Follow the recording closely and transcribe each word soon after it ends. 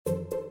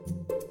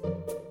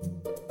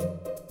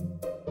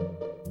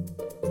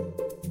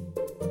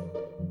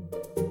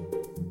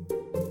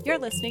You're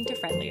listening to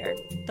Friendlier,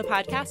 the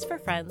podcast for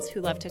friends who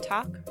love to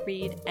talk,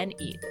 read, and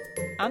eat.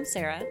 I'm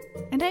Sarah.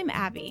 And I'm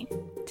Abby.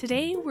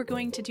 Today, we're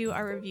going to do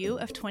our review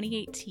of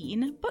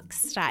 2018 Book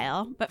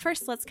Style. But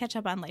first, let's catch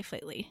up on life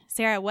lately.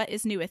 Sarah, what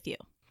is new with you?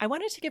 I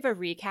wanted to give a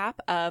recap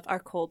of our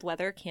cold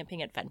weather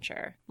camping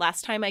adventure.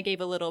 Last time I gave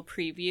a little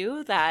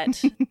preview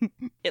that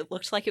it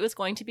looked like it was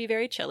going to be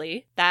very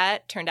chilly.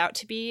 That turned out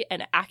to be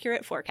an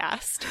accurate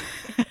forecast.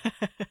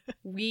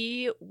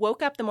 We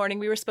woke up the morning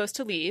we were supposed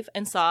to leave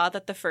and saw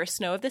that the first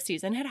snow of the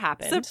season had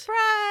happened.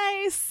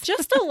 Surprise!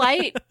 Just a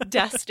light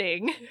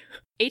dusting.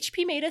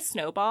 HP made a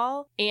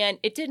snowball, and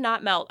it did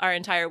not melt our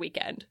entire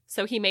weekend.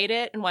 So he made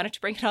it and wanted to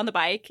bring it on the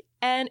bike,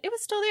 and it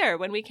was still there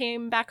when we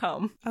came back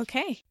home.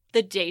 Okay.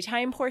 The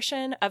daytime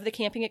portion of the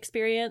camping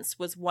experience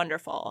was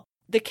wonderful.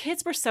 The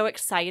kids were so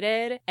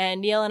excited,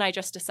 and Neil and I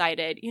just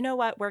decided, you know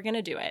what, we're going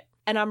to do it.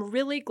 And I'm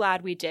really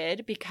glad we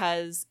did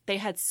because they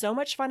had so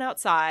much fun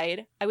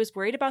outside. I was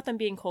worried about them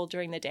being cold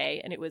during the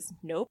day, and it was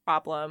no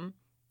problem.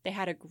 They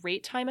had a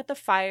great time at the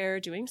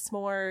fire, doing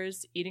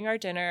s'mores, eating our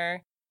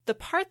dinner. The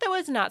part that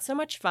was not so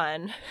much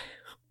fun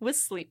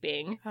was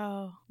sleeping.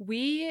 Oh.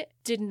 We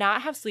did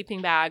not have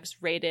sleeping bags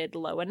rated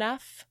low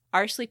enough.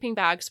 Our sleeping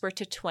bags were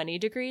to 20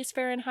 degrees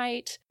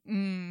Fahrenheit,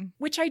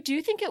 which I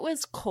do think it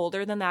was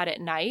colder than that at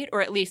night,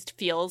 or at least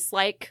feels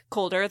like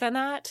colder than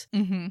that.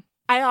 Mm-hmm.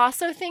 I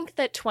also think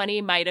that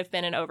 20 might have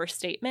been an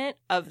overstatement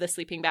of the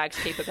sleeping bag's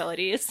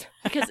capabilities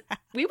because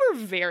we were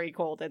very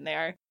cold in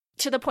there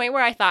to the point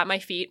where I thought my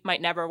feet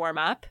might never warm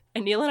up.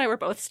 And Neil and I were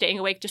both staying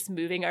awake, just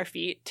moving our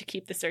feet to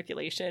keep the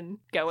circulation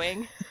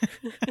going.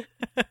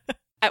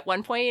 At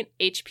one point,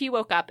 HP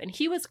woke up and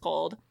he was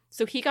cold.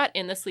 So he got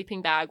in the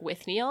sleeping bag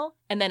with Neil,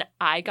 and then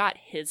I got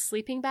his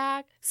sleeping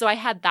bag. So I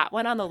had that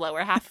one on the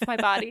lower half of my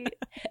body,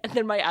 and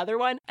then my other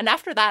one. And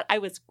after that, I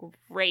was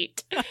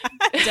great.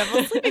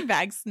 Double sleeping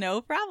bags,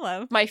 no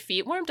problem. My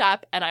feet warmed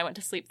up, and I went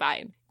to sleep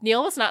fine.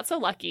 Neil was not so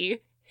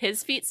lucky.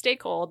 His feet stayed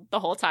cold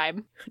the whole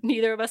time.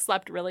 Neither of us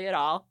slept really at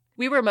all.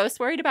 We were most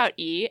worried about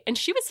E, and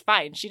she was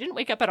fine. She didn't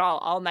wake up at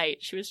all night.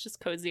 She was just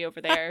cozy over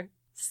there,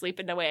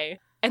 sleeping away.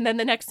 And then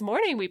the next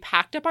morning, we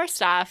packed up our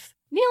stuff.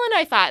 Neil and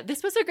I thought,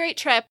 this was a great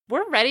trip.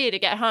 We're ready to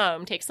get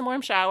home, take some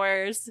warm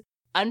showers,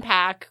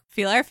 unpack.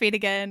 Feel our feet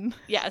again.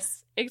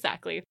 Yes,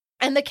 exactly.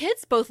 And the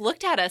kids both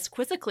looked at us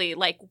quizzically,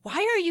 like, why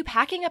are you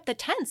packing up the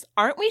tents?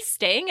 Aren't we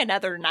staying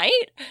another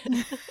night?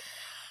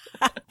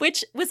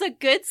 Which was a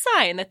good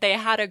sign that they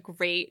had a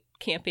great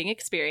camping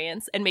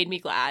experience and made me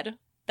glad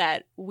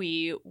that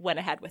we went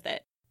ahead with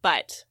it.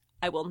 But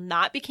I will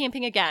not be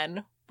camping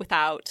again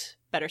without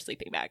better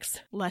sleeping bags.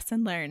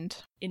 Lesson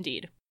learned.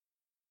 Indeed.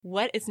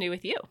 What is new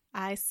with you?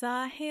 I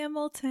saw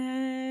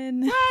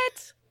Hamilton.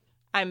 What?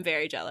 I'm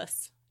very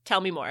jealous. Tell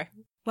me more.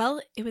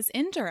 Well, it was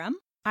in Durham.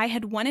 I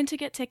had wanted to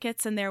get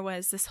tickets, and there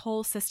was this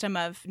whole system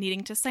of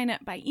needing to sign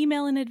up by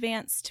email in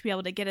advance to be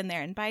able to get in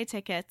there and buy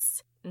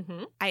tickets.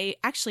 Mm-hmm. I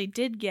actually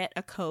did get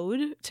a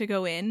code to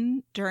go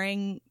in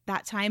during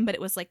that time, but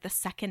it was like the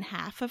second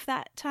half of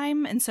that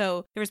time. And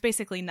so there was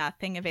basically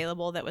nothing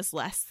available that was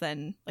less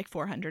than like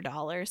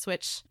 $400,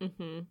 which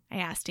I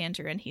asked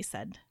Andrew and he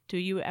said, do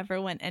you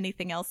ever want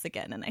anything else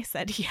again? And I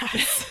said,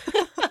 yes.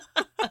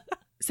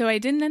 So I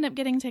didn't end up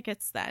getting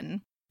tickets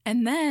then.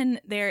 And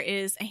then there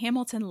is a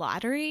Hamilton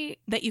lottery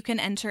that you can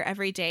enter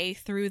every day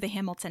through the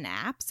Hamilton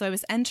app. So I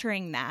was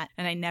entering that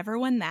and I never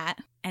won that.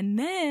 And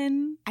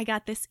then I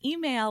got this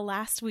email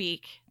last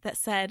week that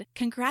said,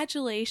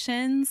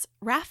 congratulations,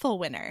 raffle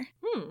winner.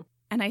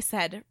 And I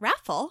said,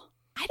 raffle?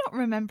 I don't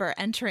remember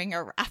entering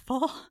a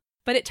raffle.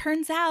 But it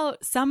turns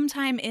out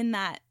sometime in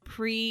that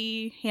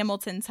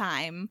pre-Hamilton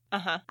time,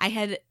 I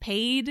had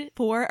paid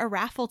for a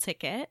raffle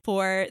ticket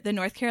for the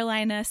North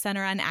Carolina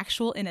Center on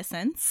Actual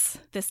Innocence,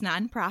 this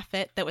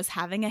nonprofit that was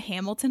having a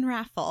Hamilton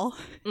raffle,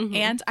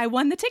 and I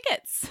won the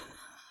tickets.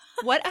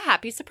 What a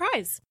happy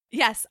surprise.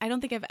 Yes, I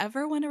don't think I've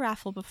ever won a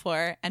raffle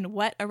before, and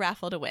what a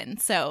raffle to win.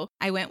 So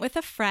I went with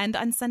a friend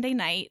on Sunday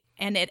night,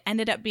 and it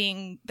ended up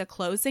being the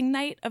closing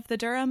night of the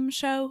Durham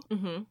show.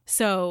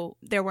 So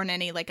there weren't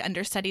any like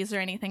understudies or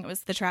anything. It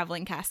was the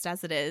traveling cast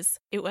as it is.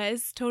 It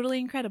was totally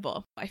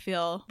incredible. I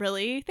feel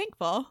really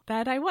thankful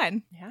that I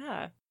won.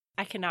 Yeah.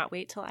 I cannot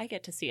wait till I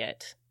get to see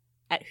it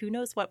at who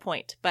knows what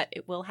point, but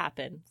it will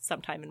happen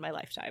sometime in my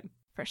lifetime.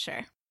 For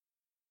sure.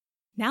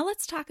 Now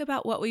let's talk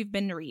about what we've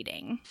been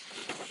reading.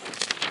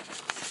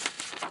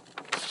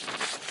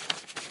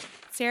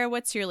 Sarah,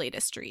 what's your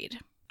latest read?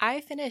 I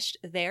finished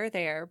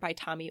There by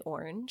Tommy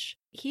Orange.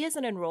 He is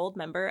an enrolled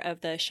member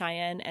of the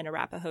Cheyenne and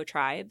Arapaho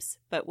tribes,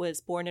 but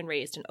was born and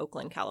raised in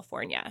Oakland,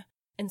 California.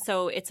 And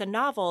so it's a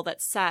novel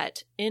that's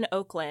set in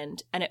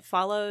Oakland, and it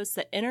follows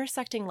the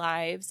intersecting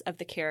lives of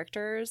the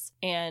characters,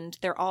 and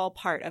they're all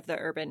part of the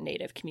urban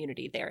Native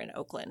community there in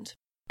Oakland.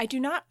 I do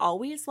not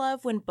always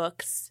love when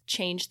books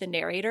change the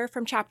narrator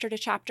from chapter to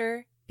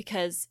chapter,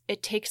 because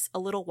it takes a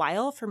little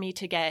while for me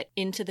to get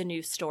into the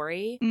new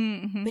story.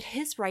 But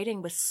his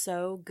writing was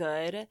so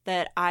good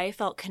that I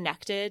felt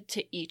connected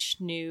to each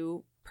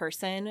new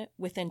person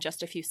within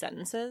just a few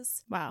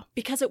sentences. Wow.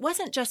 Because it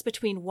wasn't just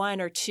between one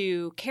or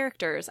two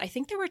characters. I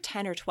think there were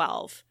 10 or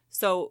 12.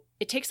 So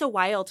it takes a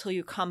while till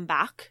you come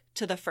back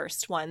to the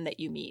first one that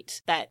you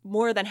meet, that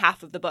more than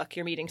half of the book,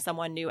 you're meeting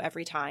someone new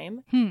every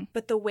time.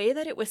 But the way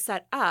that it was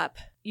set up,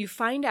 you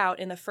find out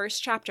in the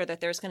first chapter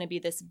that there's going to be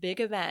this big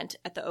event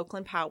at the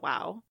Oakland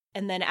Powwow.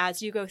 And then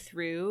as you go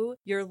through,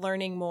 you're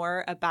learning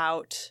more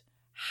about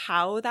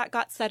how that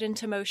got set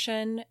into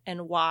motion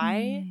and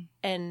why,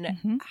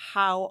 and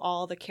how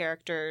all the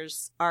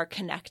characters are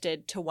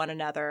connected to one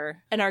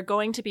another and are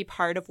going to be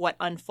part of what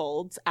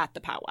unfolds at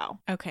the powwow.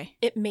 Okay.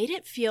 It made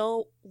it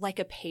feel like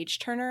a page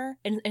turner,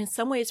 and in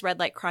some ways read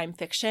like crime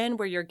fiction,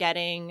 where you're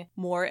getting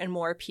more and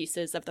more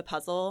pieces of the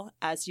puzzle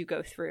as you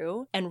go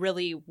through and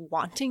really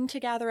wanting to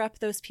gather up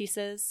those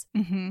pieces.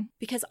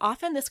 Because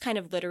often this kind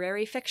of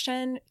literary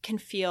fiction can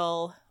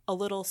feel a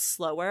little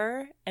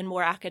slower and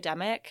more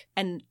academic,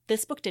 and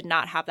this book did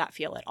not have that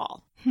feel at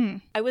all.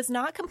 I was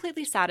not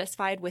completely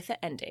satisfied with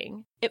the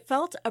ending. It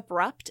felt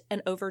abrupt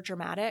and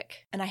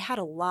overdramatic, and I had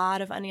a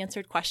lot of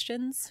unanswered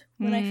questions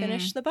when I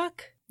finished the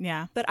book.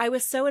 Yeah. But I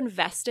was so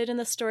invested in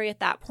the story at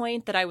that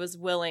point that I was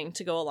willing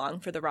to go along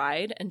for the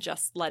ride and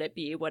just let it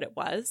be what it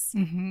was,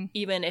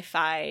 even if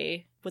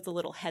I was a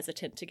little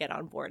hesitant to get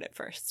on board at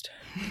first.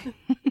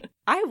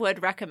 I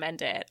would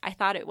recommend it. I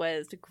thought it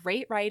was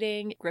great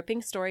writing,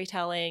 gripping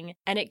storytelling,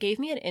 and it gave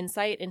me an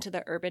insight into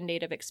the urban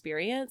Native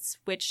experience,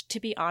 which, to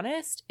be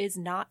honest, is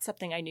not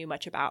something I knew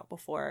much about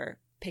before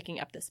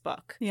picking up this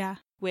book. Yeah.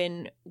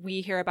 When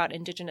we hear about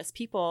Indigenous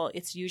people,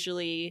 it's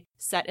usually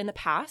set in the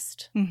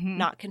past,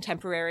 not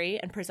contemporary,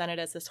 and presented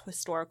as this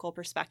historical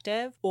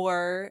perspective,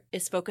 or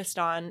is focused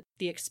on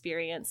the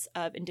experience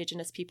of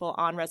Indigenous people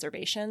on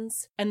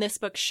reservations. And this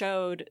book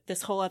showed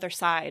this whole other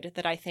side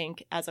that I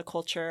think as a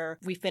culture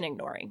we've been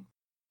ignoring.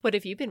 What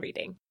have you been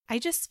reading? I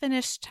just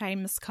finished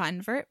Time's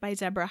Convert by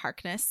Deborah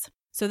Harkness.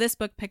 So this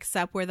book picks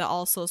up where the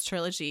All Souls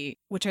trilogy,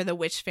 which are the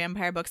witch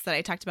vampire books that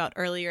I talked about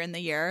earlier in the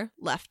year,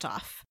 left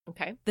off.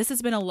 Okay. This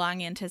has been a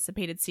long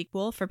anticipated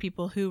sequel for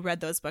people who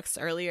read those books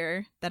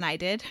earlier than I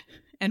did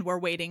and were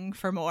waiting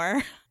for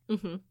more.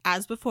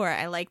 As before,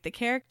 I liked the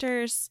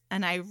characters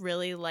and I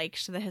really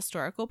liked the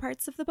historical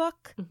parts of the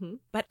book.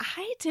 But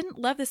I didn't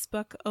love this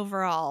book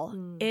overall.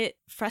 It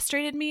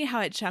frustrated me how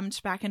it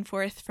jumped back and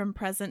forth from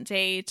present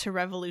day to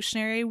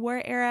Revolutionary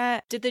War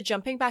era. Did the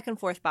jumping back and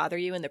forth bother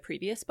you in the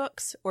previous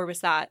books, or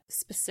was that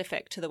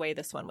specific to the way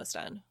this one was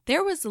done?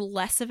 There was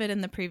less of it in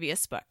the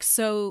previous books.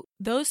 So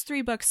those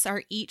 3 books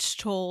are each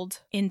told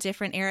in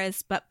different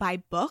eras, but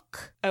by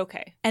book.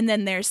 Okay. And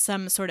then there's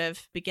some sort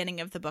of beginning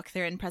of the book.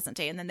 They're in present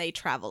day and then they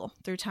travel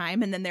through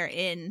time, and then they're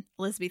in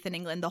Elizabethan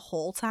England the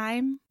whole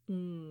time.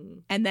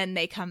 And then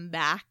they come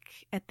back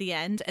at the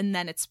end, and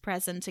then it's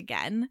present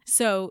again.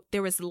 So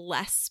there was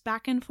less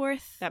back and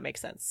forth. That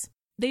makes sense.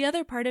 The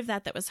other part of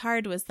that was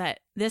hard was that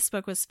this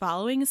book was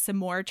following some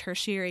more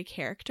tertiary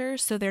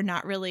characters, so they're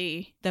not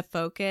really the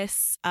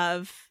focus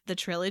of the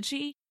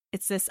trilogy.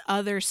 It's this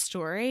other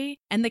story,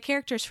 and the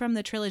characters from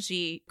the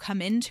trilogy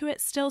come into it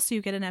still, so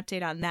you get an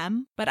update on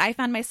them. But I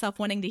found myself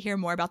wanting to hear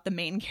more about the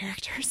main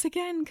characters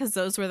again, because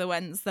those were the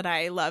ones that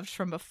I loved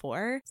from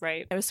before.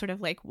 Right. I was sort of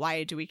like,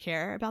 why do we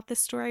care about this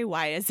story?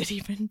 Why is it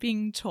even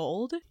being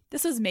told?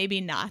 This was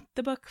maybe not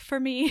the book for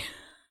me.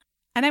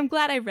 And I'm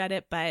glad I read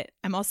it, but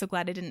I'm also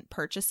glad I didn't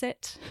purchase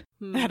it,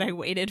 that I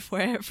waited for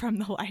it from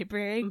the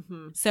library.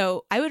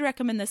 So I would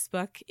recommend this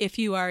book if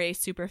you are a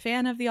super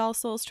fan of the All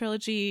Souls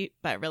trilogy,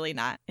 but really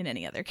not in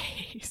any other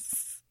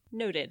case.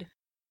 Noted.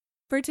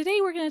 For today,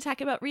 we're going to talk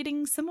about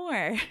reading some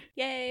more.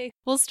 Yay!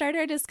 We'll start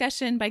our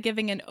discussion by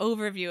giving an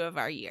overview of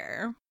our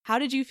year. How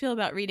did you feel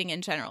about reading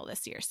in general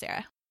this year,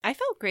 Sarah? I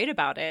felt great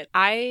about it.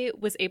 I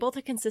was able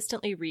to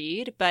consistently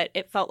read, but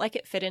it felt like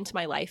it fit into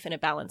my life in a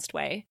balanced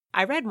way.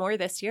 I read more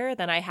this year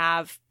than I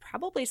have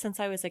probably since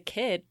I was a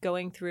kid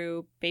going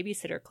through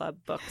Babysitter Club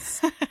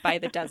books by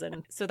the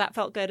dozen. So that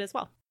felt good as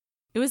well.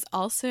 It was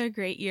also a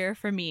great year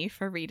for me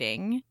for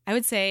reading. I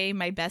would say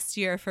my best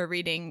year for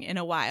reading in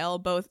a while,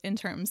 both in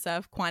terms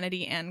of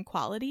quantity and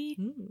quality.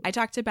 I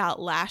talked about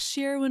last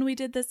year when we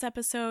did this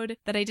episode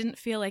that I didn't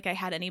feel like I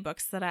had any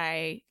books that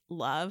I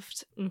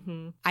loved.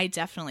 I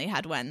definitely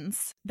had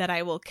ones that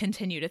I will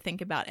continue to think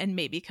about and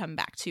maybe come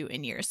back to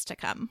in years to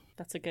come.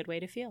 That's a good way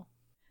to feel.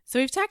 So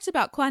we've talked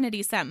about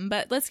quantity some,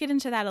 but let's get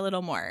into that a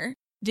little more.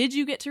 Did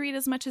you get to read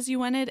as much as you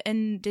wanted,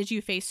 and did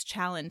you face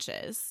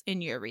challenges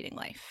in your reading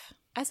life?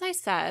 As I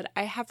said,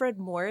 I have read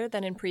more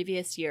than in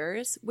previous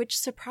years, which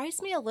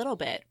surprised me a little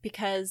bit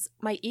because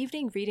my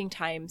evening reading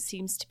time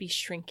seems to be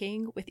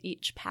shrinking with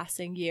each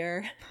passing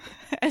year.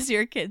 As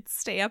your kids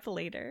stay up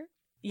later.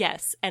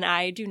 Yes, and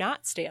I do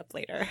not stay up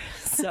later.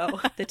 So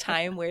the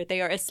time where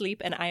they are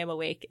asleep and I am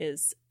awake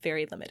is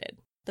very limited.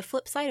 The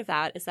flip side of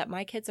that is that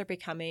my kids are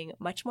becoming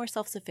much more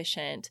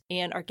self-sufficient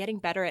and are getting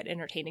better at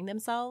entertaining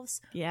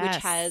themselves, which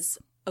has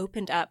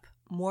opened up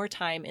more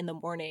time in the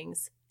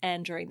mornings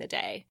and during the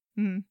day.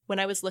 When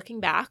I was looking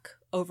back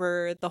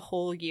over the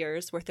whole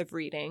year's worth of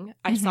reading,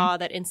 I saw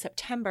that in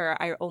September,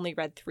 I only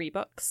read 3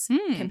 books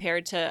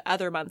compared to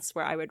other months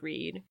where I would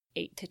read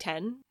 8 to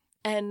 10.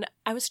 And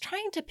I was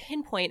trying to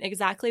pinpoint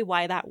exactly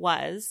why that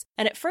was.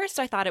 And at first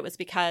I thought it was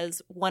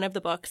because one of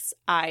the books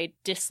I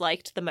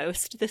disliked the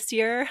most this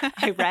year,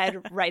 I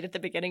read right at the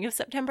beginning of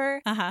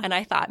September. And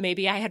I thought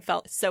maybe I had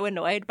felt so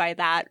annoyed by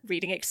that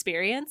reading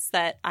experience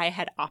that I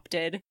had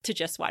opted to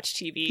just watch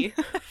TV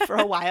for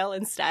a while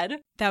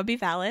instead. That would be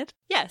valid.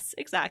 Yes,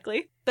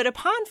 exactly. But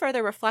upon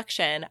further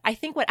reflection, I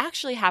think what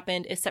actually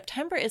happened is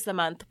September is the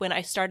month when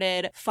I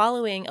started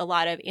following a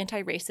lot of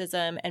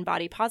anti-racism and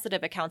body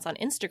positive accounts on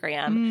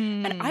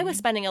Instagram. And I was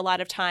spending a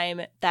lot of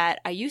time that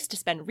I used to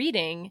spend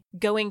reading,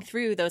 going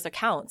through those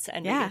accounts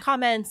and reading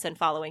comments and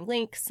following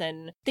links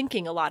and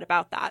thinking a lot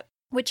about that,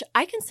 which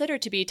I consider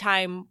to be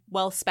time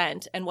well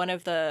spent and one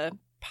of the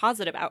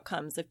positive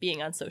outcomes of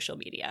being on social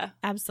media.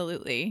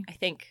 Absolutely. I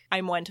think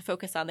I'm one to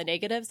focus on the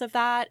negatives of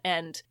that.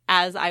 And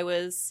as I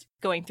was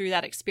going through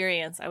that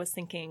experience, I was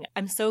thinking,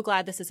 I'm so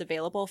glad this is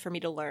available for me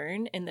to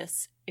learn in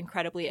this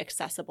incredibly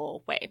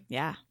accessible way.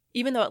 Yeah.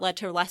 Even though it led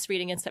to less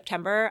reading in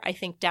September, I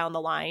think down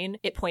the line,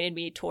 it pointed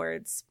me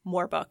towards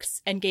more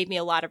books and gave me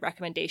a lot of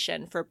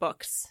recommendation for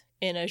books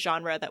in a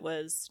genre that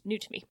was new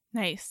to me.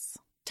 Nice.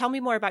 Tell me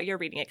more about your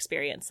reading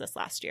experience this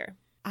last year.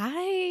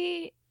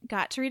 I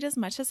got to read as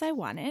much as I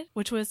wanted,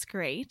 which was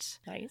great.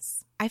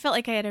 Nice. I felt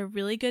like I had a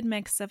really good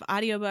mix of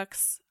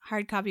audiobooks,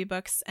 hard copy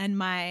books, and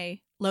my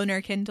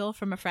loaner Kindle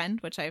from a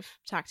friend, which I've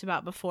talked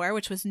about before,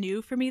 which was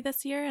new for me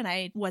this year. And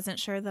I wasn't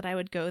sure that I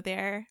would go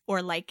there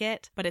or like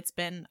it, but it's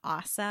been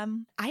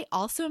awesome. I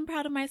also am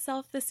proud of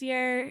myself this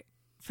year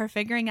for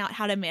figuring out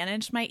how to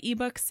manage my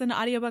ebooks and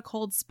audiobook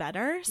holds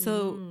better.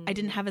 So I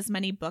didn't have as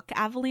many book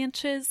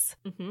avalanches.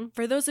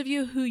 For those of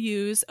you who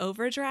use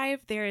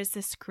Overdrive, there is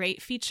this great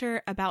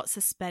feature about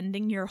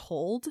suspending your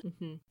hold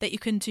that you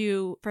can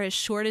do for as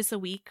short as a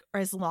week or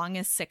as long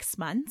as 6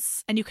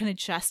 months. And you can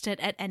adjust it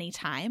at any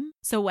time.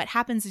 So what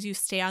happens is you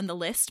stay on the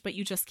list, but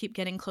you just keep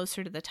getting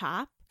closer to the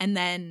top. And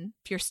then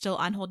if you're still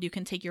on hold, you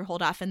can take your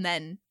hold off and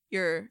then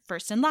you're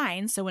first in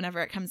line. So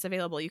whenever it comes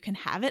available, you can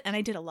have it. And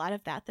I did a lot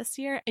of that this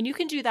year. And you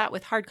can do that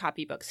with hard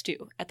copy books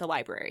too at the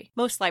library.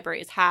 Most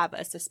libraries have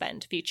a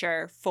suspend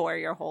feature for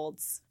your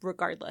holds,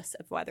 regardless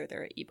of whether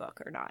they're an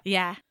ebook or not.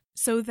 Yeah.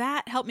 So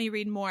that helped me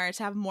read more,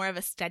 to have more of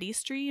a steady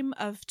stream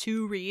of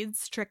 2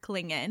 reads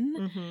trickling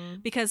in.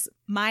 Because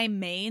my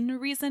main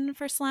reason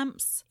for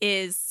slumps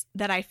is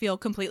that I feel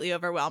completely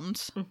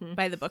overwhelmed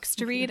by the books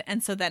to read.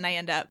 And so then I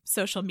end up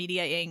social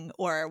mediaing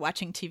or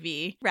watching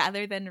TV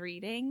rather than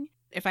reading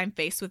if I'm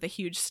faced with a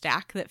huge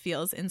stack that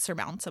feels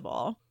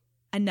insurmountable.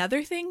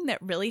 Another thing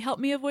that really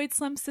helped me avoid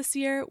slumps this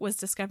year was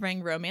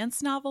discovering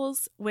romance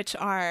novels, which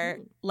are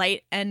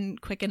light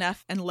and quick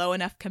enough and low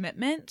enough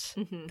commitment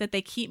that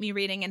they keep me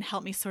reading and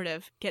help me sort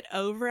of get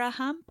over a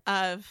hump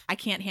of I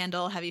can't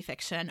handle heavy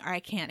fiction or I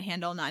can't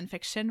handle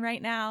nonfiction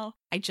right now.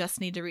 I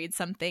just need to read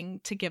something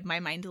to give my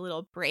mind a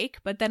little break,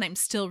 but then I'm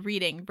still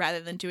reading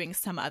rather than doing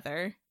some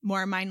other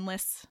more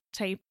mindless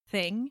type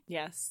thing.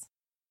 Yes.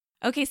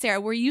 Okay, Sarah,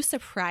 were you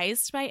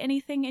surprised by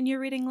anything in your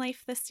reading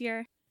life this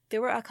year?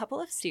 There were a couple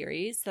of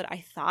series that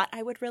I thought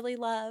I would really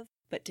love,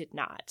 but did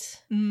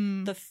not.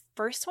 The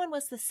first one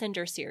was the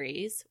Cinder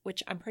series,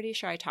 which I'm pretty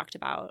sure I talked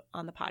about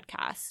on the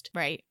podcast.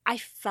 Right. I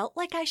felt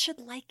like I should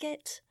like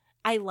it.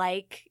 I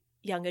like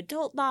young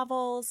adult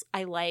novels.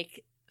 I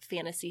like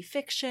fantasy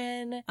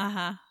fiction.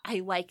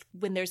 I like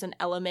when there's an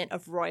element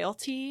of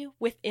royalty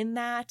within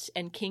that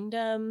and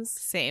kingdoms.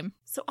 Same.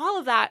 So all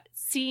of that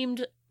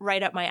seemed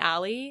right up my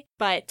alley,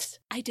 but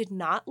I did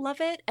not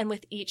love it. And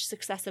with each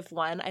successive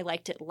one, I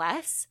liked it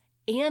less.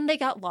 And they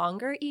got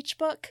longer each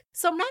book.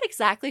 So I'm not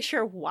exactly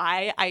sure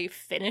why I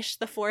finished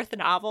the 4th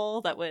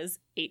novel that was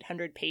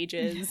 800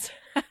 pages.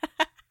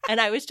 And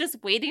I was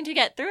just waiting to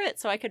get through it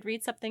so I could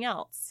read something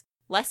else.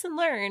 Lesson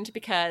learned,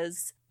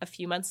 because a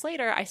few months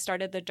later, I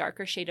started the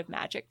Darker Shade of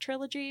Magic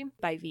trilogy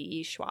by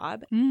V.E.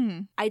 Schwab.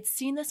 I'd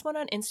seen this one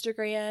on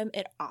Instagram.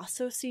 It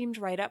also seemed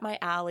right up my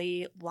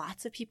alley.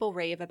 Lots of people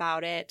rave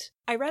about it.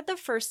 I read the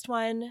first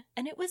one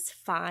and it was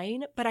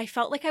fine, but I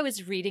felt like I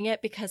was reading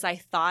it because I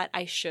thought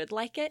I should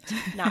like it,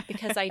 not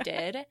because I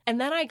did. And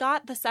then I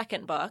got the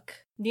second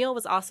book. Neil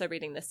was also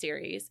reading the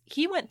series.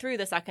 He went through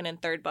the second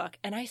and third book,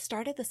 and I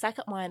started the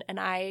second one and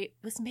I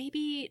was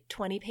maybe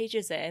 20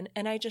 pages in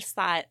and I just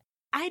thought,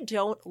 I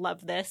don't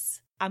love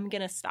this. I'm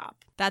going to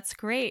stop. That's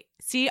great.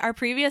 See our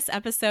previous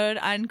episode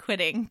on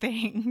quitting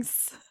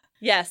things.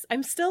 Yes,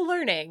 I'm still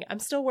learning. I'm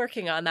still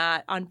working on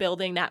that, on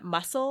building that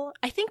muscle.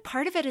 I think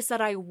part of it is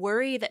that I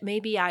worry that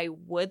maybe I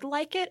would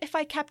like it if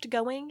I kept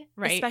going,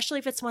 right? Especially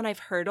if it's one I've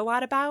heard a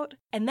lot about.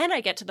 And then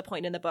I get to the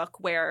point in the book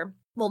where,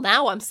 well,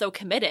 now I'm so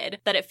committed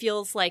that it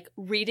feels like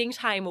reading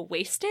time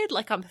wasted,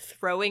 like I'm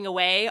throwing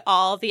away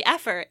all the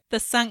effort.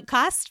 The sunk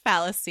cost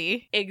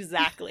fallacy.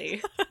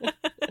 Exactly.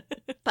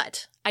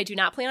 But I do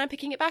not plan on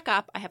picking it back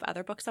up. I have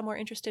other books I'm more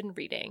interested in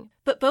reading.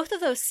 But both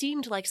of those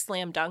seemed like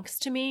slam dunks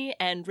to me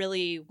and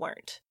really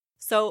weren't.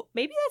 So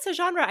maybe that's a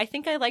genre I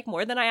think I like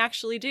more than I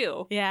actually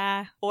do.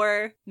 Yeah.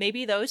 Or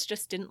maybe those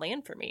just didn't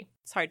land for me.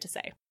 It's hard to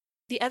say.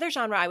 The other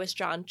genre I was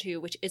drawn to,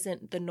 which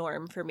isn't the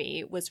norm for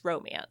me, was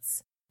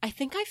romance. I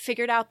think I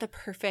figured out the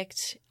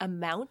perfect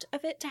amount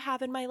of it to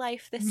have in my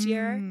life this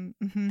year,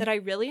 that I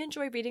really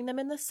enjoy reading them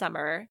in the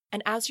summer.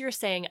 And as you're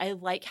saying, I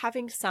like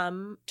having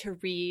some to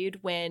read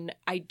when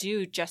I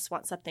do just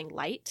want something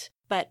light.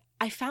 But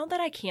I found that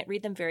I can't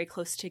read them very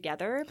close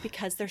together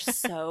because they're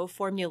so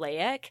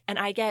formulaic and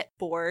I get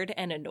bored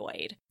and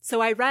annoyed. So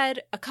I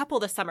read a couple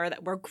this summer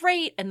that were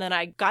great, and then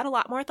I got a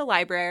lot more at the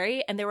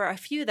library, and there were a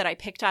few that I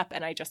picked up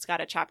and I just got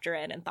a chapter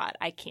in and thought,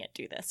 I can't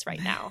do this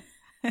right now.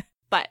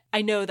 But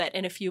I know that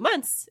in a few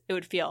months, it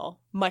would feel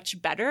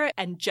much better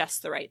and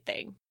just the right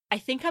thing. I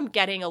think I'm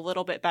getting a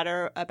little bit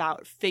better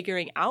about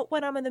figuring out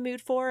what I'm in the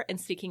mood for and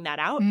seeking that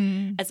out,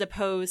 as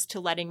opposed to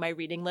letting my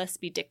reading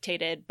list be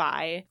dictated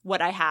by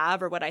what I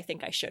have or what I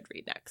think I should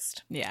read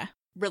next. Yeah.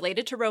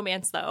 Related to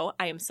romance, though,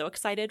 I am so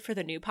excited for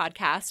the new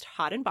podcast,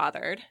 Hot and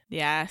Bothered.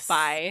 Yes.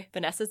 By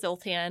Vanessa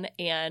Zoltan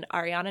and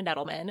Ariana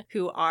Nettleman,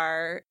 who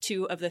are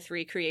 2 of the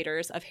 3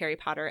 creators of Harry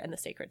Potter and the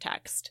Sacred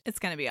Text. It's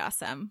going to be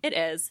awesome. It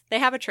is. They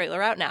have a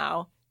trailer out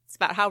now. It's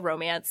about how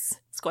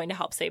romance is going to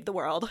help save the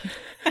world.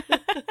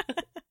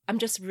 I'm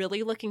just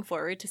really looking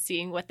forward to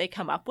seeing what they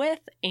come up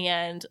with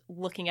and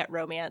looking at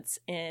romance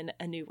in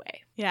a new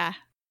way. Yeah.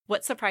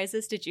 What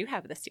surprises did you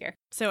have this year?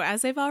 So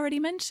as I've already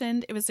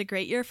mentioned, it was a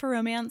great year for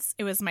romance.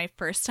 It was my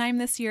first time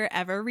this year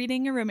ever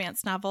reading a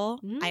romance novel.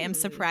 I am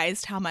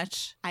surprised how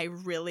much I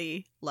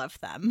really love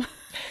them.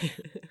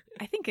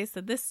 I think I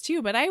said this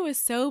too, but I was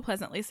so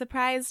pleasantly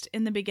surprised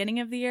in the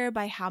beginning of the year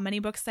by how many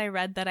books I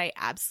read that I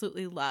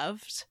absolutely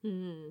loved.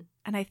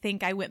 And I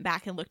think I went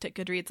back and looked at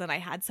Goodreads and I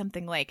had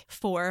something like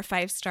 4 or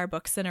 5-star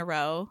books in a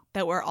row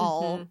that were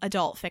all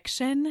adult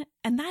fiction.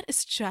 And that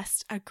is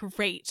just a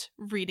great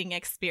reading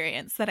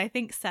experience that I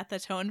think set the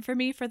tone for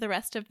me for the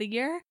rest of the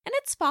year. And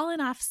it's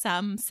fallen off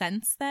some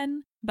since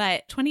then.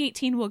 But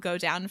 2018 will go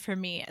down for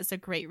me as a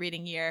great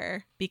reading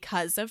year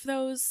because of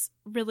those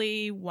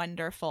really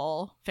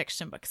wonderful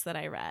fiction books that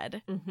I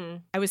read.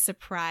 I was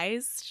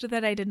surprised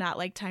that I did not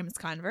like Time's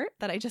Convert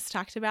that I just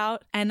talked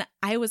about. And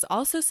I was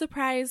also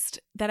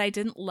surprised that I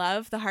didn't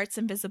love The Heart's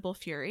Invisible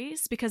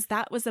Furies because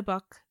that was a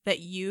book that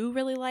you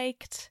really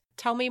liked.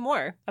 Tell me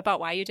more about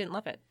why you didn't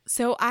love it.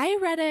 So I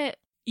read it.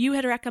 You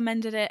had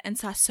recommended it and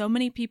saw so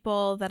many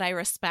people that I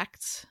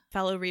respect,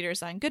 fellow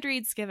readers on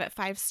Goodreads, give it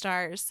 5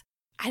 stars.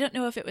 I don't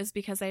know if it was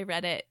because I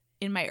read it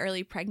in my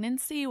early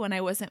pregnancy when I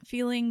wasn't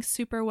feeling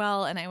super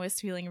well and I was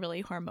feeling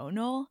really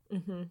hormonal.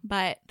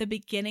 But the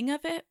beginning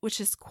of it,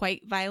 which is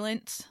quite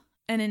violent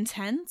and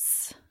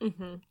intense,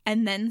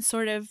 and then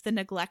sort of the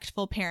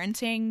neglectful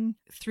parenting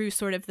through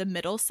sort of the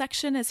middle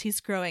section as he's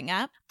growing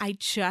up, I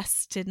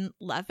just didn't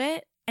love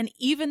it. And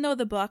even though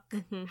the book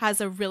has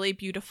a really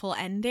beautiful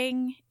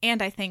ending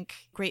and I think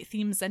great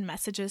themes and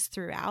messages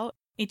throughout,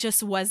 it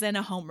just wasn't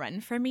a home run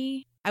for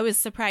me. I was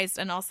surprised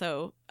and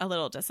also a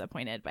little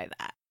disappointed by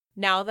that.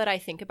 Now that I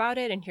think about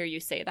it and hear you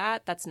say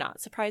that, that's not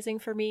surprising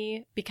for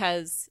me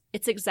because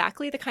it's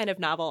exactly the kind of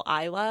novel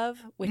I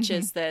love, which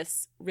is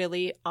this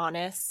really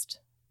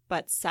honest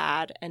but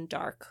sad and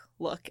dark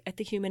look at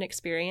the human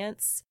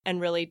experience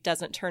and really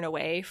doesn't turn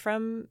away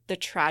from the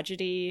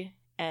tragedy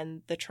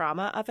and the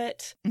trauma of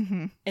it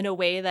in a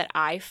way that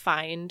I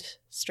find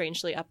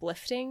strangely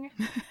uplifting.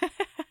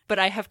 But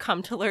I have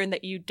come to learn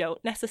that you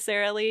don't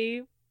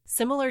necessarily.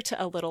 Similar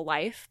to A Little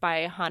Life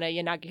by Hana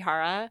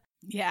Yanagihara.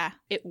 Yeah.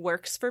 It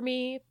works for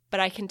me,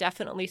 but I can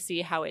definitely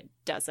see how it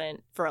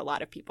doesn't for a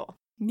lot of people.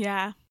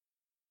 Yeah.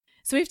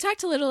 So we've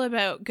talked a little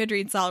about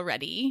Goodreads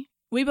already.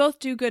 We both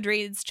do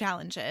Goodreads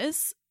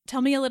challenges.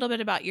 Tell me a little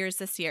bit about yours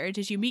this year.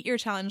 Did you meet your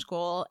challenge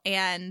goal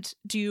and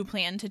do you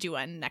plan to do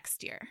one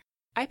next year?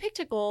 I picked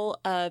a goal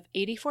of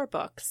 84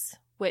 books,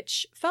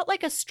 which felt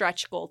like a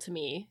stretch goal to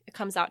me. It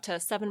comes out to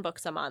 7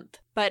 books a month,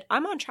 but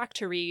I'm on track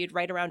to read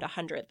right around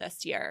 100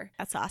 this year.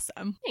 That's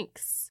awesome.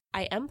 Thanks.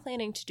 I am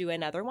planning to do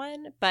another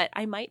one, but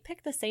I might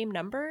pick the same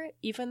number,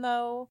 even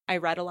though I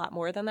read a lot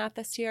more than that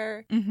this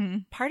year.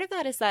 Part of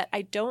that is that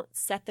I don't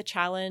set the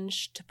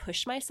challenge to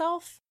push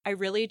myself. I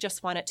really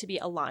just want it to be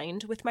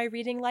aligned with my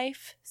reading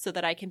life so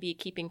that I can be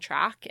keeping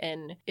track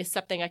and is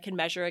something I can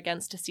measure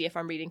against to see if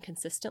I'm reading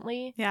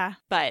consistently. Yeah.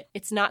 But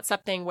it's not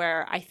something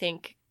where I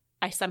think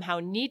I somehow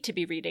need to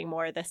be reading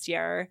more this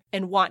year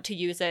and want to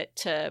use it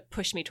to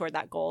push me toward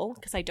that goal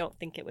because I don't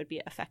think it would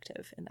be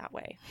effective in that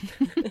way.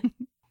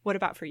 What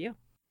about for you?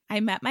 I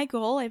met my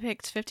goal. I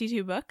picked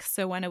 52 books,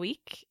 so 1 a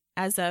week.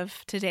 As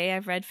of today,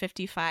 I've read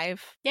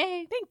 55.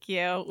 Yay! Thank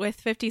you. With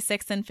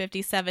 56 and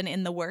 57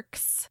 in the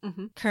works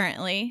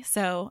currently.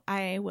 So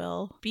I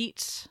will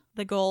beat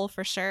the goal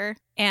for sure.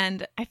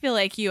 And I feel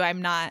like you,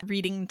 I'm not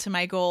reading to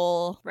my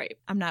goal. Right.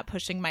 I'm not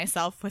pushing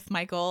myself with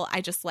my goal. I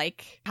just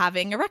like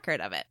having a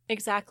record of it.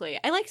 Exactly.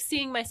 I like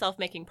seeing myself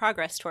making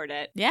progress toward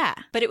it. Yeah.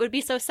 But it would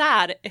be so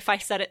sad if I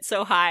set it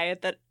so high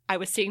that I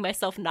was seeing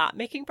myself not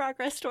making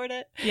progress toward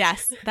it.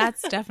 Yes,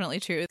 that's definitely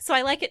true. So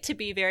I like it to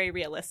be very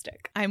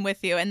realistic. I'm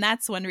with you. And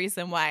that's one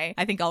reason why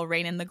I think I'll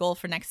rein in the goal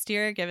for next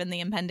year, given the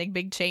impending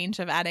big change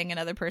of adding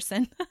another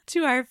person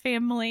to our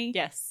family.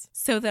 Yes.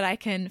 So that I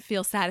can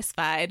feel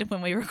satisfied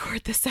when we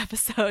record this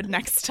episode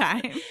next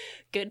time.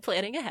 Good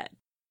planning ahead.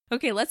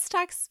 Okay, let's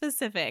talk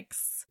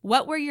specifics.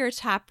 What were your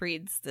top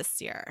reads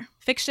this year?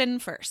 Fiction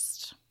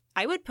first.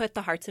 I would put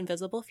The Heart's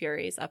Invisible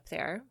Furies up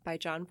there by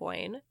John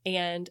Boyne,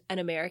 and An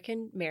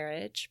American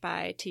Marriage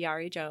by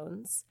Tayari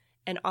Jones,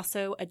 and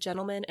also A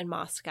Gentleman in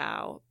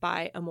Moscow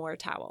by Amor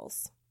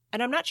Towles.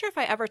 And I'm not sure if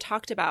I ever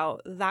talked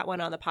about that one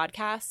on the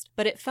podcast,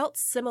 but it felt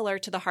similar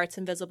to The Heart's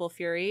Invisible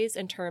Furies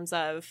in terms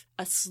of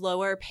a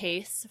slower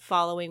pace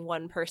following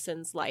one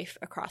person's life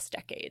across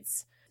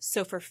decades.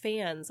 So for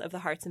fans of The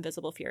Heart's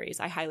Invisible Furies,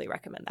 I highly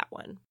recommend that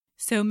one.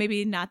 So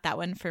maybe not that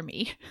one for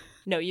me.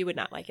 No, you would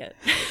not like it.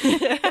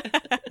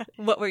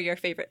 What were your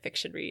favorite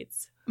fiction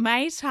reads?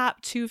 My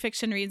top 2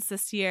 fiction reads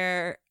this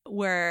year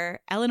were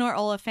Eleanor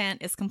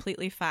Oliphant is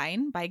Completely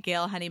Fine by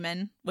Gail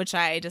Honeyman, which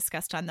I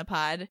discussed on the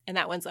pod. And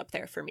that one's up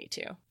there for me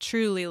too.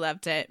 Truly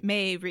loved it.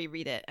 May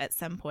reread it at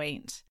some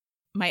point.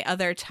 My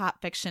other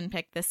top fiction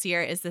pick this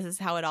year is This Is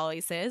How It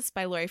Always Is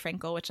by Lori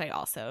Frankel, which I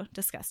also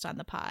discussed on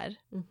the pod.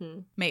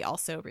 May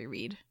also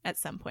reread at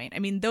some point. I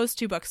mean, those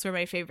 2 books were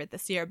my favorite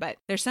this year, but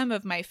they're some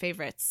of my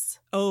favorites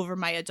over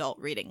my adult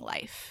reading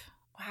life.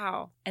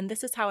 Wow. And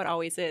This Is How It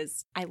Always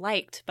Is, I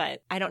liked,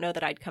 but I don't know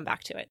that I'd come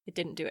back to it. It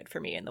didn't do it for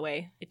me in the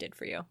way it did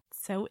for you.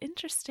 So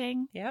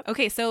interesting. Yep.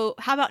 Okay, so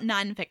how about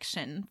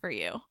nonfiction for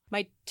you?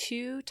 My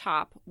 2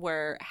 top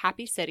were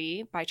Happy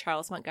City by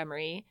Charles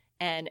Montgomery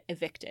and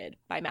Evicted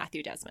by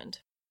Matthew Desmond.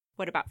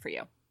 What about for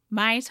you?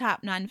 My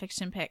top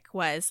nonfiction pick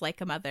was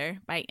Like a Mother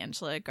by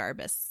Angela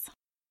Garbus.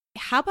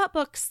 How about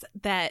books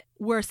that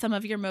were some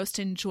of your most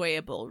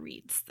enjoyable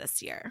reads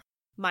this year?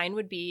 Mine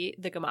would be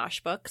the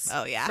Gamache books.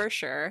 Oh, yeah. For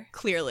sure.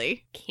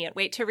 Clearly. Can't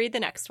wait to read the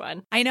next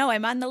one. I know,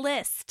 I'm on the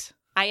list.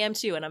 I am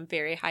too, and I'm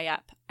very high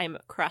up. I'm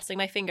crossing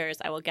my fingers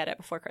I will get it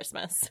before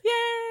Christmas.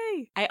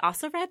 Yay! I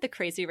also read the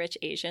Crazy Rich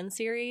Asian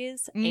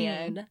series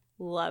and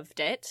loved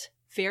it.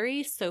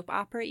 Very soap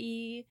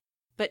opera-y,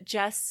 but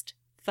just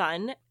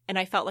fun. And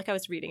I felt like I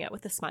was reading it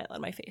with a smile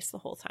on my face the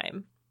whole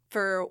time.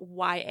 For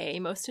YA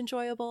most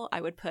enjoyable, I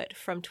would put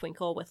From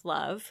Twinkle with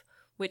Love,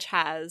 which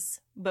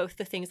has both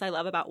the things I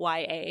love about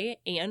YA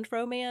and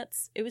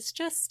romance. It was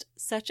just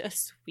such a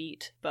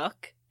sweet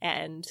book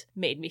and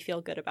made me feel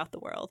good about the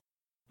world.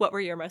 What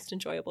were your most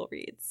enjoyable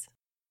reads?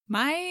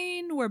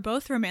 Mine were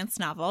both romance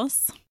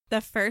novels. The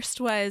first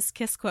was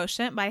Kiss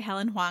Quotient by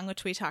Helen Huang,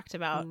 which we talked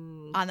about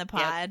on the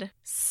pod. Yep.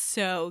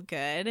 So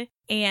good.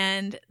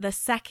 And the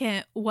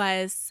second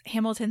was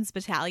Hamilton's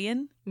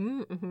Battalion.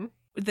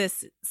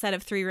 This set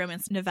of 3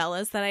 romance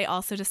novellas that I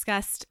also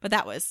discussed, but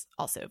that was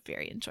also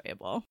very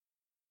enjoyable.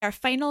 Our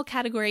final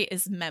category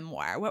is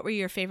memoir. What were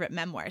your favorite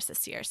memoirs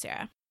this year,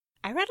 Sarah?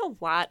 I read a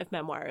lot of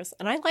memoirs,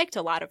 and I liked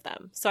a lot of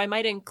them. So I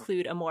might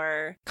include a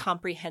more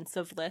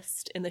comprehensive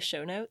list in the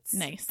show notes.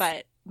 Nice.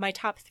 But my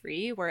top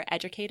 3 were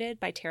Educated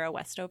by Tara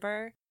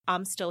Westover,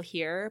 I'm Still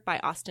Here by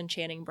Austin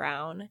Channing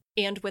Brown,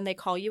 and When They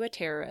Call You a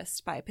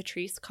Terrorist by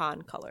Patrice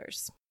Kahn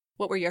Cullors.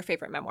 What were your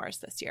favorite memoirs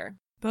this year?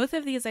 Both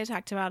of these I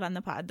talked about on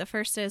the pod. The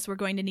first is We're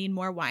Going to Need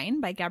More Wine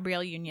by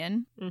Gabrielle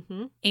Union.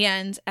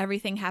 And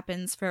Everything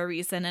Happens for a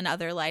Reason and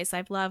Other Lies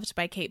I've Loved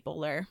by Kate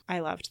Bowler. I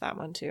loved that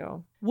one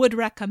too. Would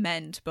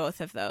recommend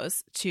both of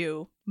those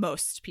to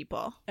most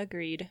people.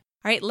 Agreed.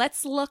 All right,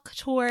 let's look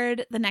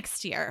toward the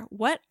next year.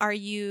 What are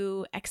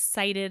you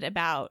excited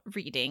about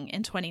reading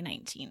in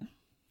 2019?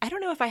 I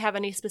don't know if I have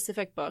any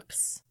specific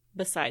books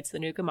besides the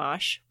new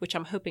Gamache, which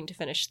I'm hoping to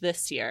finish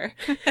this year.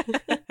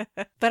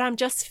 But I'm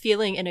just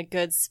feeling in a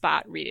good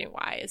spot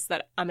reading-wise,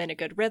 that I'm in a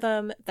good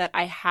rhythm, that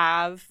I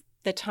have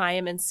the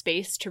time and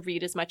space to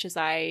read as much as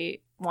I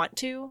want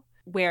to,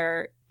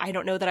 where I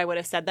don't know that I would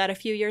have said that a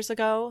few years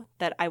ago,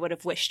 that I would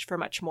have wished for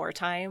much more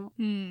time.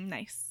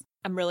 Nice.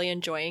 I'm really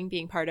enjoying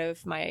being part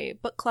of my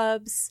book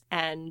clubs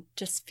and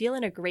just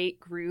feeling a great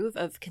groove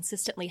of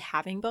consistently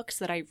having books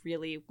that I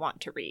really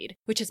want to read,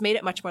 which has made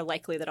it much more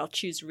likely that I'll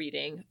choose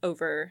reading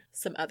over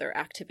some other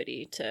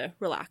activity to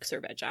relax or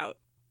veg out.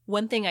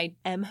 One thing I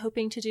am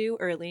hoping to do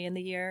early in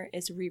the year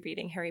is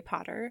rereading Harry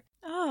Potter.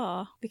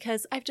 Oh.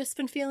 Because I've just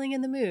been feeling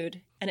in the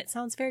mood, and it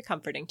sounds very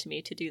comforting to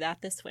me to do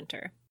that this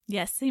winter.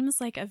 Yes, seems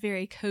like a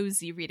very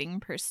cozy reading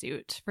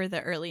pursuit for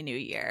the early new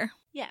year.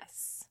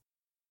 Yes.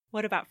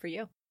 What about for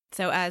you?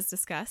 So as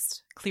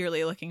discussed,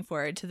 clearly looking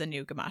forward to the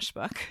new Gamache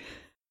book.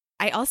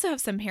 I also have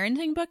some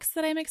parenting books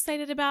that I'm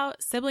excited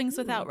about. Siblings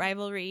Without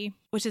Rivalry,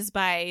 which is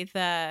by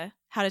the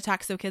How to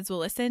Talk So Kids Will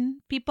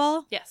Listen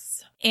people.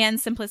 Yes. And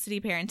Simplicity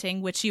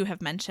Parenting, which you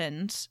have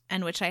mentioned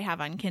and which I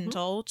have on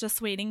Kindle,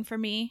 just waiting for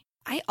me.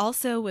 I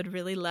also would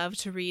really love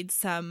to read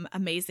some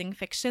amazing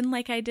fiction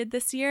like I did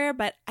this year,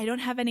 but I don't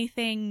have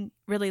anything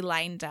really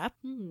lined up.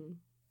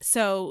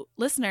 So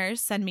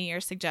listeners, send me your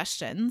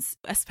suggestions,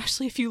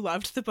 especially if you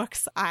loved the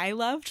books I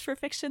loved for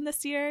fiction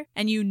this year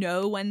and you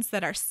know ones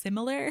that are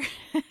similar.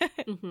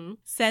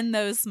 Send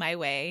those my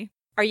way.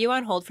 Are you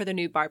on hold for the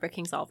new Barbara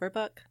Kingsolver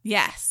book?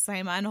 Yes,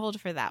 I'm on hold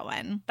for that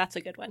one. That's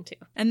a good one too.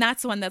 And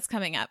that's one that's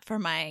coming up for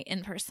my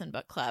in-person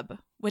book club,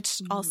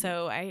 which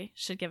also I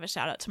should give a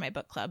shout out to my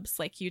book clubs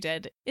like you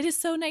did. It is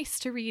so nice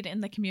to read in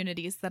the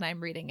communities that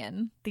I'm reading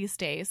in these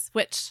days,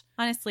 which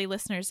honestly,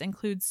 listeners,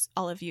 includes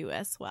all of you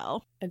as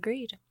well.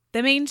 Agreed.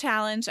 The main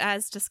challenge,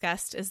 as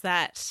discussed, is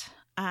that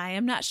I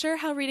am not sure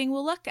how reading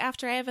will look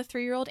after I have a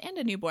 3-year-old and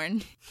a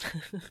newborn.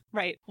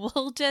 Right.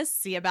 We'll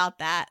just see about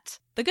that.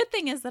 The good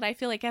thing is that I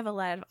feel like I have a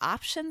lot of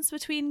options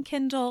between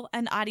Kindle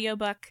and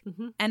audiobook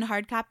and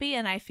hard copy,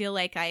 and I feel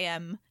like I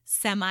am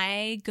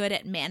semi good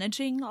at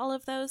managing all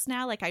of those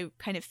now. Like I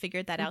kind of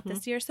figured that out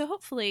this year, so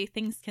hopefully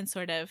things can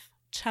sort of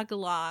chug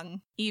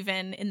along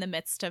even in the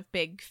midst of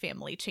big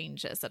family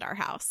changes at our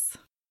house.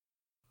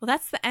 Well,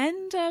 that's the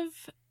end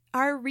of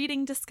our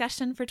reading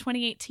discussion for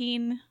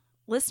 2018.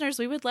 Listeners,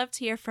 we would love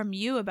to hear from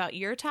you about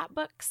your top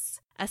books,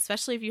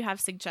 especially if you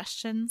have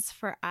suggestions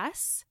for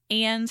us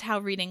and how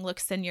reading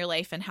looks in your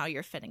life and how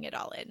you're fitting it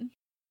all in.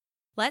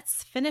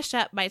 Let's finish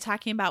up by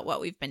talking about what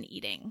we've been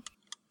eating.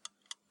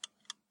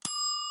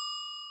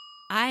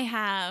 I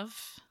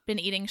have been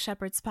eating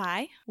shepherd's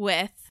pie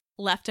with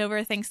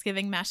leftover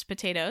Thanksgiving mashed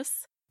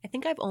potatoes. I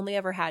think I've only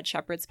ever had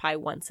shepherd's pie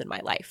once in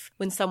my life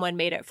when someone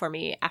made it for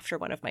me after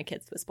one of my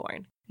kids was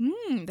born.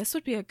 This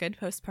would be a good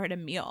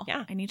postpartum meal.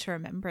 Yeah. I need to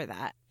remember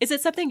that. Is it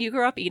something you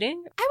grew up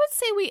eating? I would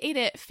say we ate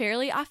it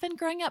fairly often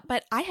growing up,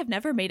 but I have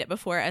never made it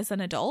before as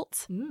an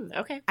adult.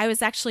 Okay. I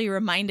was actually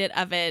reminded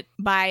of it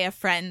by a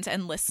friend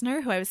and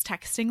listener who I was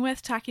texting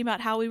with, talking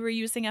about how we were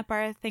using up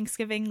our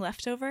Thanksgiving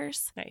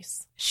leftovers.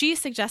 Nice. She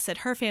suggested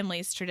her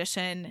family's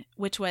tradition,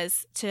 which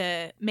was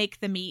to make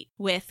the meat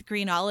with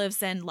green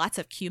olives and lots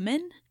of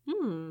cumin.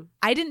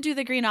 I didn't do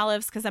the green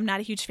olives because I'm not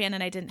a huge fan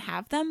and I didn't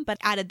have them, but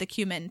added the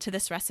cumin to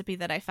this recipe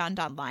that I found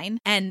online,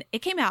 and it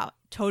came out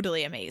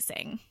totally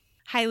amazing.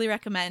 Highly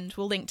recommend.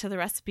 We'll link to the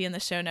recipe in the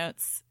show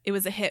notes. It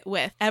was a hit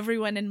with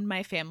everyone in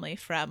my family,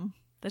 from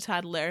the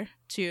toddler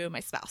to my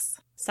spouse.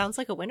 Sounds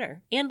like a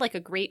winner and like a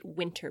great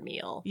winter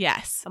meal.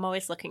 Yes. I'm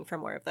always looking for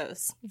more of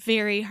those.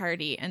 Very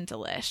hearty and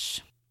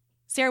delish.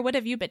 Sarah, what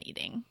have you been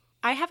eating?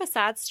 I have a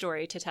sad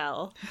story to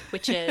tell,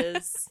 which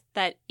is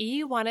that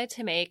E wanted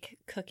to make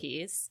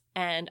cookies,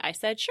 and I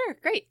said, sure,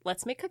 great,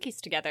 let's make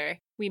cookies together.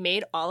 We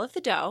made all of the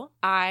dough.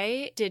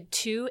 I did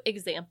 2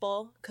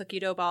 example cookie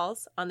dough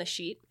balls on the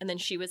sheet, and then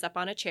she was up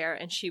on a chair,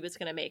 and she was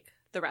going to make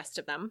the rest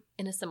of them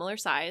in a similar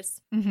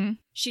size.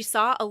 She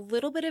saw a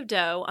little bit of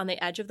dough on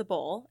the edge of the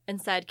bowl and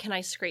said, can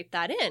I scrape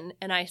that in?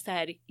 And I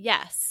said,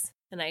 yes.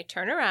 And I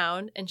turn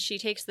around and she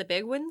takes the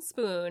big wooden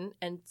spoon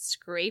and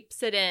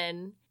scrapes it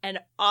in and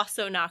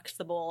also knocks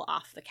the bowl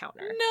off the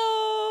counter.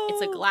 No!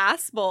 It's a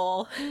glass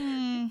bowl.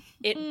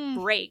 It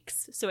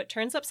breaks. So it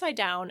turns upside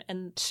down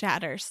and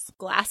shatters.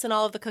 Glass and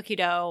all of the cookie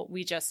dough.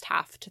 We just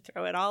have to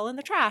throw it all in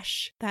the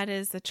trash. That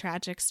is a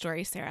tragic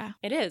story, Sarah.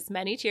 It is.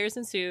 Many tears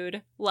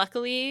ensued.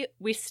 Luckily,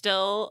 we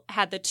still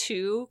had the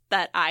 2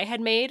 that I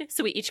had made.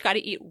 So we each got to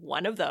eat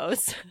one of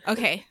those.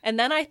 Okay. And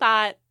then I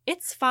thought,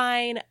 it's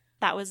fine.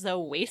 That was a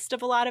waste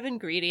of a lot of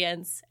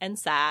ingredients and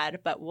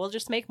sad, but we'll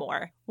just make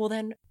more. Well,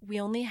 then we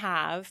only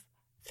have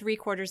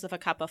 3/4 of a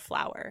cup of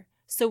flour.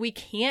 So we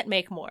can't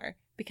make more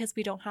because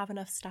we don't have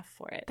enough stuff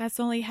for it.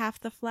 That's only half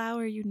the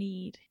flour you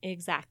need.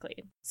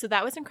 Exactly. So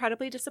that was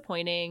incredibly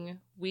disappointing.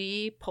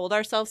 We pulled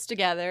ourselves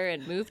together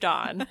and moved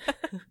on.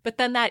 But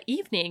then that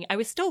evening, I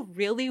was still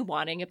really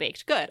wanting a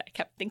baked good. I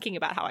kept thinking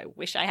about how I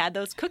wish I had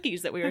those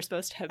cookies that we were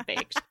supposed to have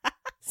baked.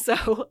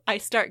 So I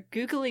start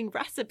Googling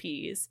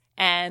recipes,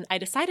 and I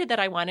decided that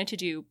I wanted to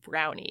do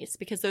brownies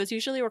because those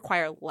usually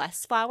require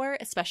less flour,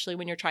 especially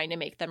when you're trying to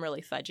make them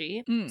really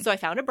fudgy. So I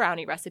found a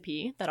brownie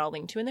recipe that I'll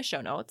link to in the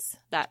show notes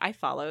that I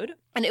followed.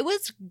 And it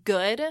was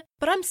good,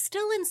 but I'm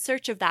still in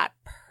search of that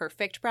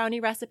perfect brownie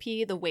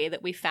recipe, the way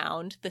that we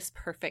found this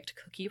perfect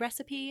cookie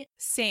recipe.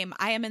 Same.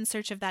 I am in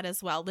search of that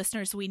as well.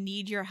 Listeners, we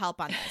need your help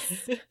on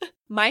this.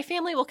 My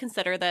family will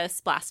consider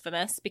this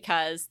blasphemous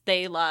because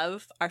they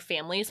love our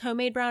family's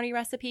homemade brownie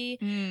recipe.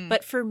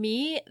 But for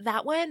me,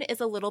 that one is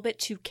a little bit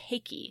too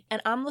cakey,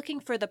 and I'm looking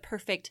for the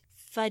perfect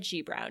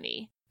fudgy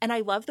brownie. And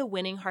I love the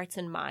Winning Hearts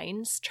and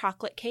Minds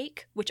chocolate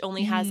cake, which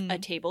only has a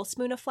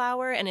tablespoon of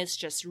flour and is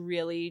just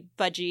really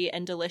fudgy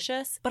and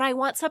delicious. But I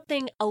want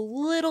something a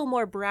little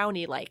more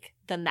brownie-like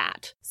than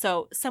that.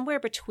 So somewhere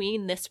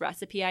between this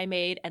recipe I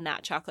made and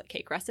that chocolate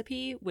cake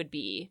recipe would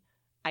be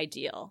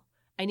ideal.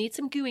 I need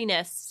some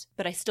gooiness,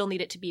 but I still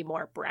need it to be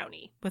more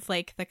brownie. With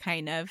like the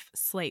kind of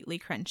slightly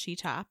crunchy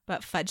top,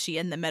 but fudgy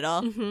in the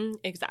middle.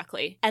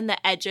 Exactly. And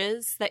the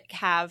edges that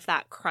have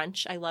that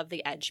crunch. I love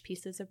the edge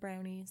pieces of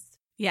brownies.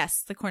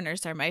 Yes, the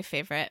corners are my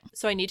favorite.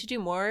 So I need to do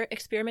more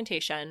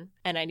experimentation,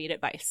 and I need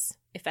advice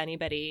if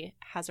anybody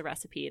has a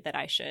recipe that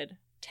I should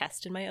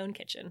test in my own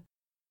kitchen.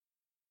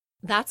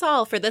 That's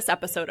all for this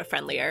episode of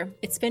Friendlier.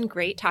 It's been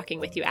great talking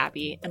with you,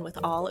 Abby, and with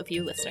all of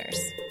you listeners.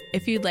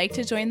 If you'd like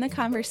to join the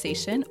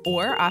conversation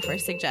or offer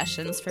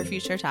suggestions for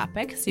future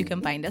topics, you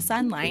can find us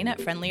online at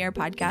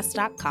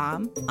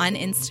friendlierpodcast.com, on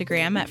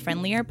Instagram at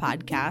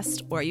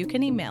friendlierpodcast, or you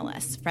can email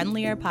us,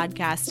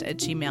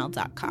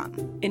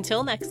 friendlierpodcast@gmail.com.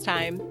 Until next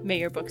time, may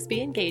your books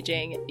be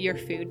engaging, your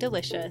food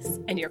delicious,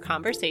 and your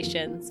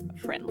conversations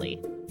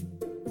friendly.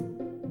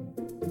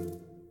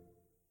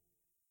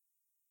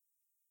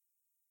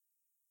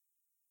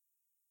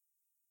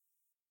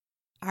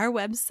 Our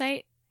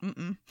website,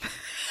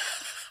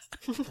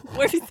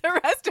 Where's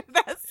the rest of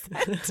that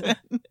sentence?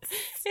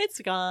 It's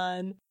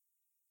gone.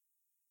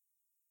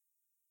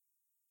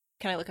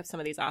 Can I look up some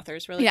of these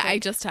authors really Yeah, quick? I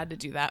just had to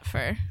do that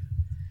for...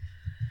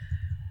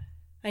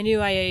 I knew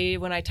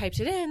when I typed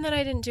it in that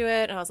I didn't do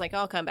it, and I was like,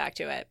 I'll come back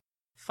to it.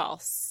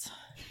 False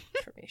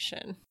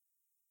information.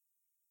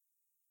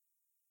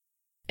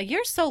 A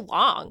year's so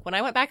long. When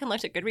I went back and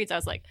looked at Goodreads, I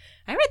was like,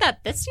 I read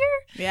that this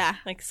year? Yeah.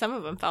 Like, some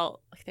of them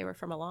felt like they were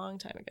from a long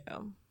time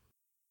ago.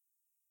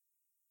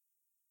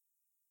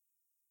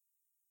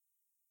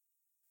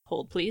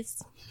 Hold,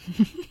 please.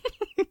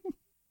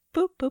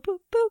 Boop, boop, boop,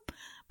 boop.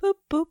 Boop,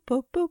 boop,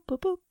 boop, boop, boop,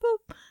 boop,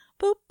 boop.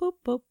 Boop, boop,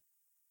 boop.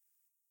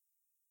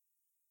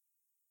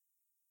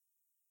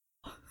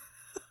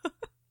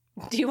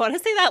 Do you want to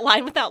say that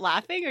line without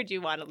laughing, or do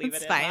you want to leave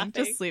It's it in fine. laughing?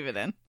 Just leave it in.